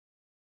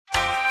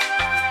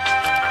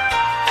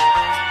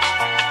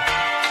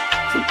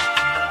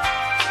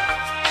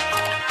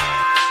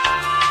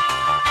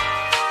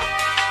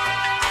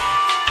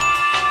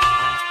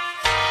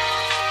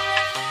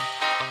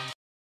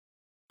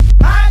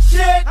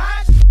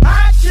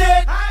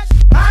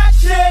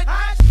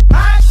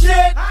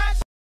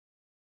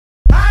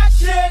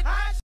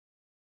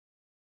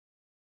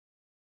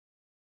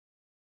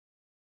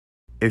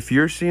If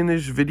you're seeing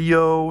this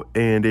video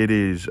and it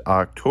is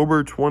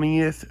October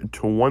 20th,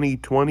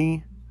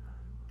 2020,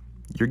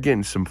 you're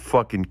getting some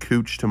fucking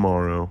cooch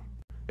tomorrow.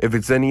 If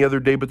it's any other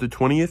day but the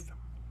 20th,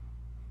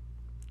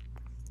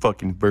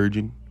 fucking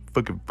virgin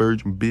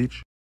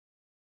bitch.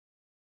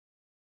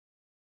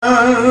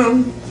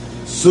 I'm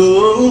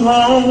so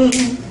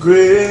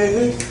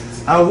hungry,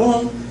 I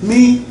want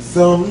me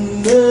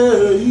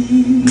someday.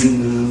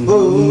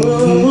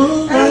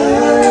 Oh,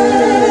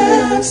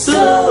 I'm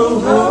so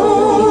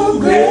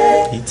hungry,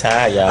 He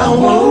tired, y'all. I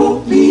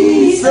want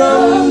me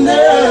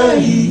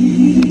someday.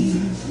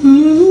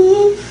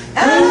 Ooh,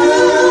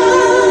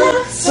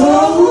 I'm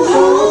so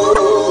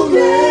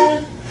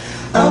hungry,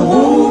 I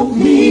want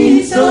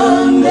me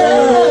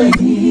someday.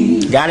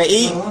 Gotta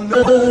eat.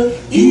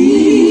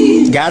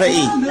 Gotta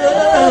eat.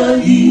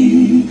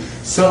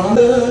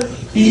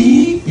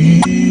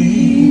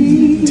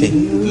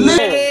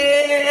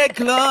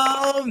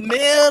 Club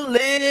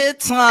Millie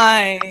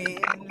time.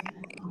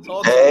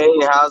 Hey,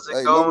 how's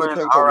it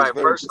going? All right,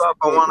 first off,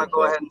 I want to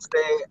go ahead and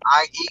say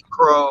I eat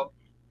crow.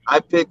 I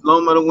picked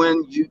Loma to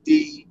win UD.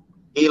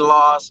 He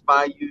lost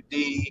by UD.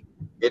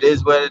 It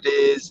is what it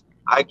is.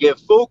 I give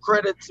full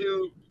credit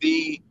to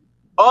the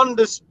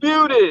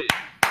undisputed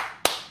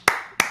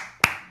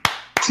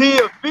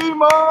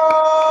Teofimo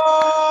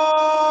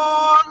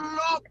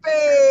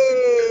Lopez.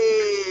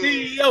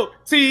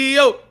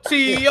 T.O.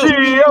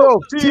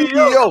 Now,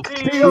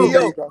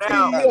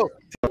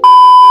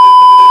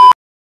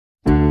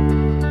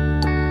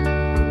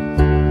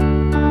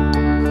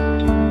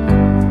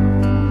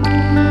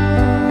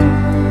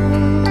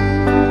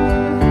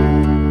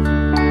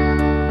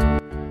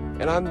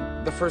 And I'm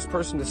the first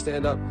person to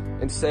stand up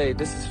and say,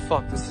 this is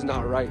fucked, this is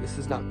not right, this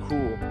is not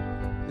cool.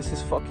 This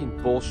is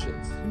fucking bullshit.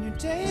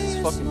 This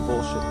is fucking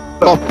bullshit.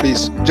 Oh,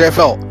 please,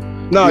 JFL.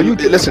 No, you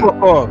listen.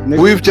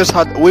 We've just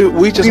had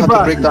we just had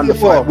to break down the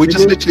fight. We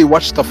just literally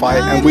watched the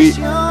fight and we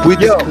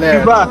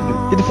declared.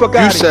 Get the fuck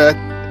out of here.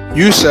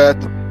 You said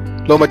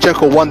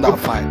Lomachenko won that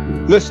fight.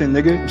 Listen,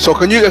 nigga. So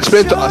can you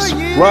explain to us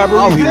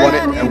how he won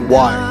it and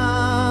why?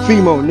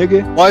 Fimo,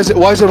 nigga. Why is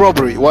it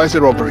robbery? Why is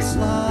it robbery?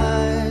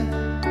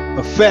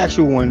 A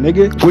factual one,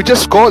 nigga. We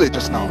just scored it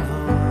just now.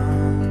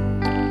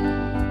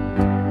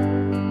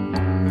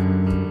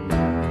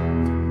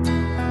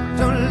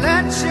 Don't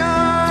let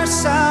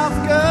yourself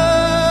go.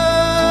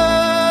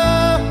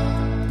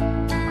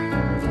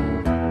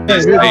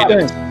 Here's the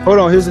thing. Hold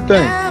on, here's the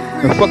thing.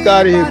 The fuck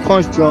out of here,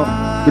 punch drunk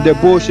with that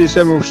bullshit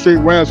 7 straight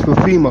rounds for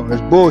Fimo.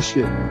 That's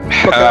bullshit.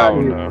 Fuck out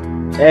of here.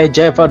 Hey,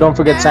 JFL, don't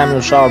forget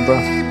Samuel Shaw, bro.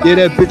 Yeah,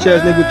 that bitch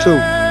ass nigga too.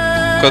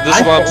 But this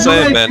is what I'm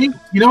saying, man.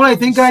 You know what I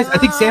think, guys? I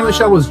think Samuel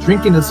Shaw was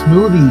drinking a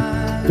smoothie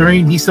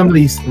during some of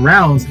these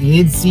rounds and he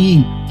didn't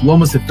see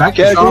Loma's effect.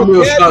 It's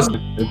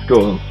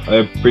cool. I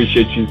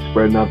appreciate you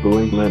spreading out the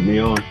link and letting me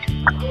on.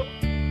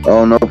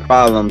 oh, no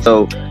problem.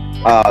 So,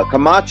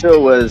 Camacho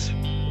was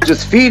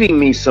just feeding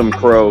me some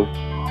crow.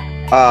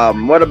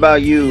 What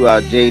about you,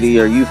 JD?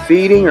 Are you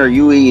feeding or are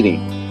you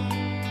eating?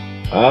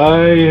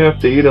 I have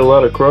to eat a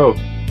lot of crow.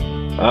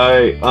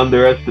 I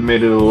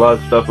underestimated a lot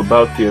of stuff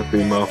about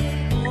Teofimo,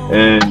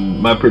 and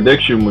my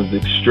prediction was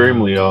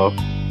extremely off.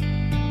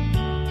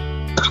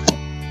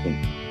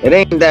 It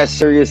ain't that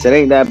serious. It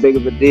ain't that big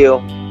of a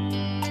deal.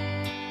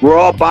 We're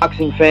all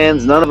boxing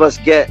fans. None of us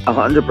get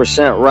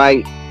 100%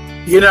 right.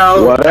 You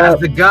know, as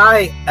the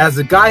guy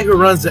who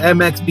runs the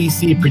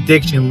MXBC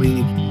prediction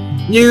league,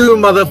 you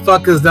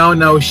motherfuckers don't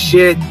know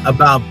shit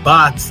about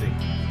boxing.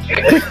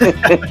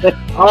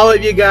 All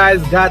of you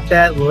guys got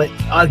that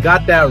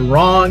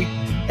wrong,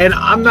 and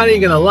I'm not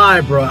even gonna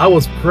lie, bro. I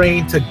was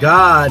praying to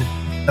God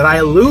that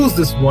I lose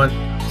this one,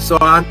 so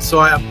I'm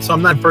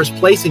not in first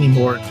place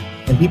anymore,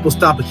 and people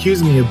stop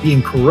accusing me of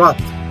being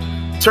corrupt.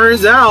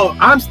 Turns out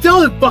I'm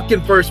still in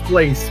fucking first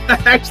place. I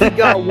actually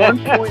got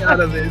 1 point out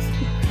of this,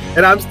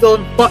 and I'm still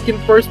in fucking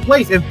first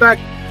place. In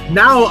fact,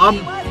 now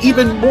I'm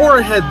even more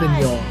ahead than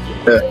y'all.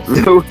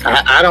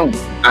 I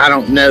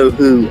don't know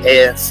who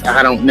S,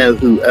 I don't know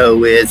who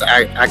O is.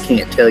 I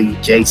can't tell you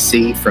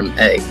JC from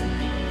A.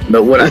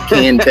 But what I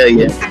can tell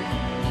you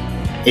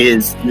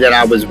is that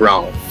I was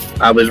wrong.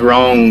 I was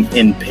wrong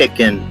in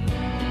picking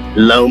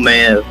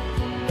Lomev.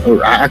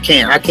 I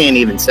can't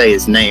even say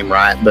his name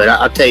right, but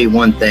I'll tell you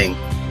one thing,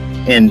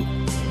 and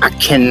I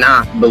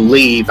cannot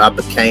believe I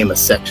became a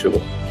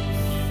sexual.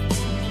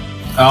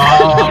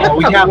 Oh,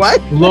 we have what?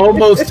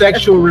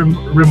 Homosexual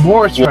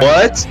remorse. Right?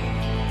 What?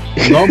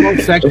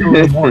 Homosexual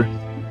remorse.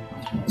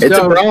 It's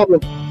a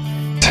problem.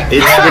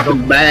 It's a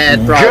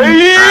bad problem.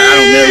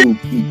 I don't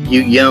know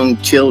you young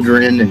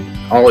children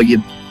and all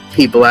you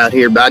people out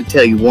here, but I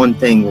tell you one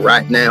thing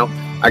right now.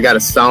 I got a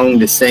song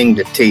to sing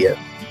to Tio.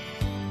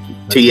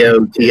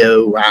 Tio.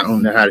 I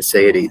don't know how to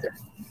say it either.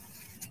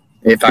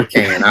 If I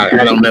can,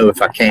 I don't know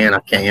if I can.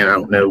 I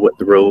don't know what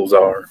the rules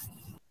are.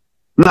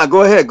 Nah,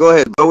 go ahead.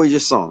 Go with your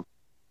song.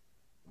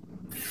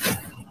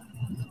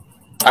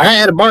 I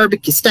had a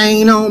barbecue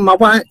stain on my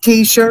white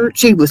t-shirt.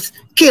 She was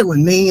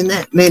killing me in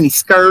that mini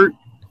skirt.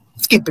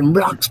 Skipping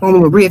rocks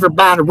on the river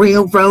by the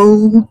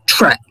railroad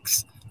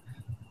tracks.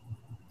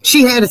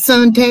 She had a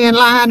suntan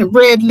line and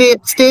red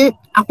lipstick.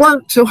 I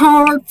worked so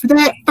hard for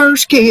that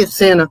first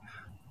kiss, and a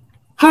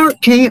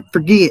heart can't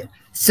forget.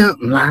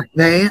 Something like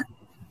that.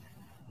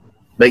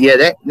 But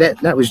yeah,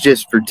 that was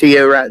just for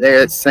T.O. right there.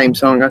 That's the same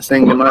song I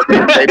sang to my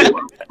baby.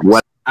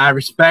 What? I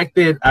respect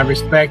it.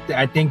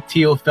 I think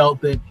T.O.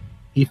 felt it.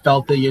 He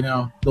felt that, you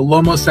know, the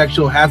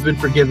homosexual has been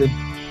forgiven.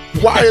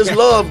 Why is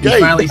love gay?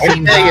 Finally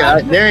seen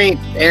God. There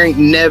ain't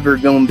never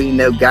gonna be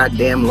no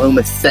goddamn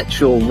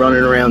homosexual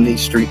running around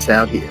these streets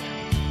out here.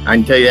 I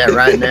can tell you that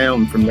right now.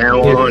 And from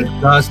now on,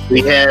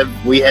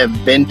 we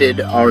have bended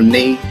our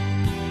knee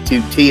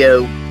to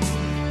T.O.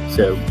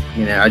 So,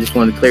 you know, I just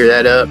wanted to clear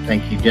that up.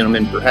 Thank you,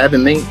 gentlemen, for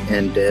having me.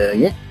 And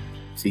yeah,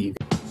 see you.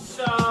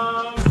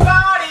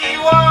 Somebody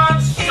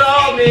once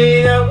told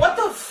me that what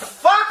the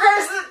fuck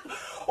is it?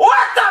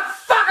 What the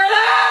fuck are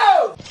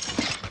those?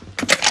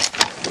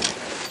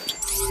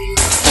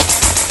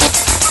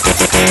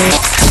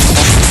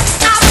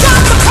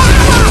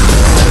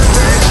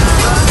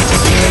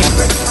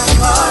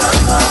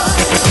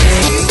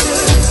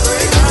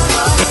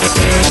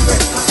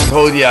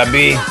 Told you I'd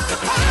be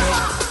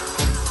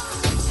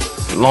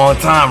a long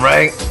time,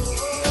 right?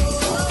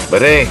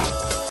 But hey,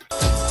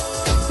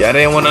 y'all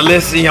didn't want to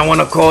listen. Y'all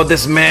want to call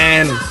this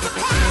man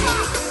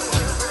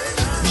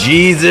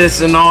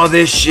Jesus and all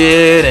this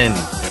shit, and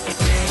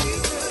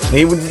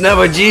he was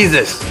never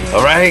Jesus,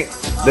 all right?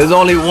 There's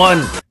only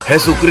one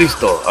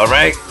Jesucristo, all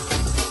right?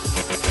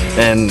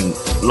 And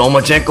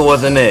Lomachenko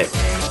wasn't it.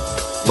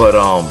 But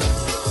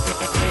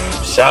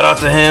shout out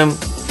to him.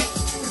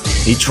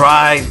 He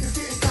tried.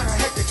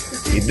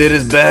 He did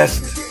his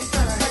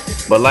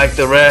best, but like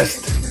the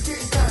rest,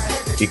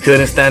 he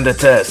couldn't stand the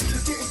test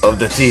of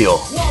the Tio.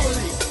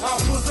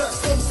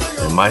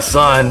 And my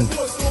son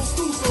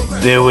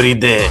did what he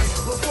did.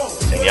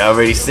 And you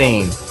already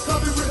seen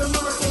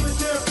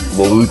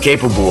what we were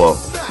capable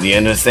of. Do you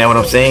understand what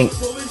I'm saying?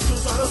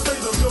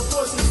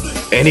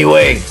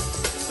 Anyway.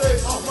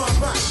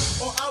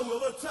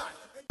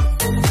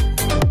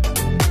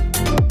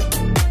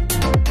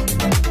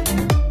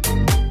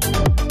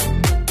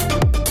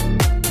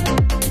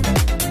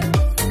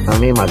 I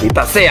mean,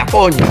 maldita sea,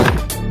 coño.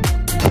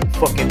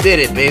 Fucking did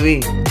it,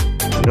 baby.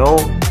 You know,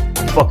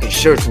 fucking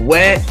shirt's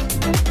wet.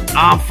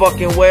 I'm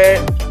fucking wet.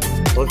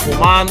 Estoy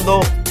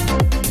fumando.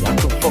 Ya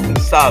tú fucking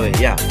sabes,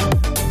 ya.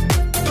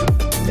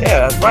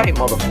 Yeah, that's right,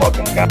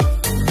 motherfucking guy.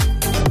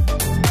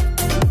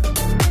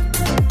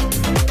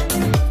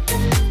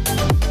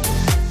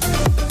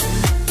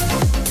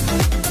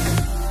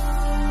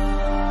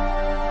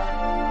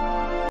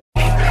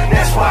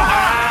 That's why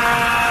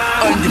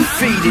I'm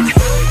undefeated.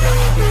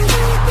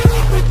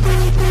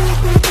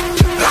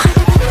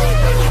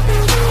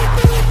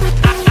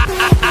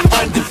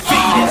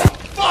 Undefeated.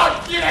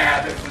 Fuck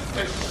yeah, this is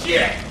the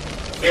shit.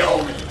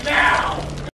 Kill me now.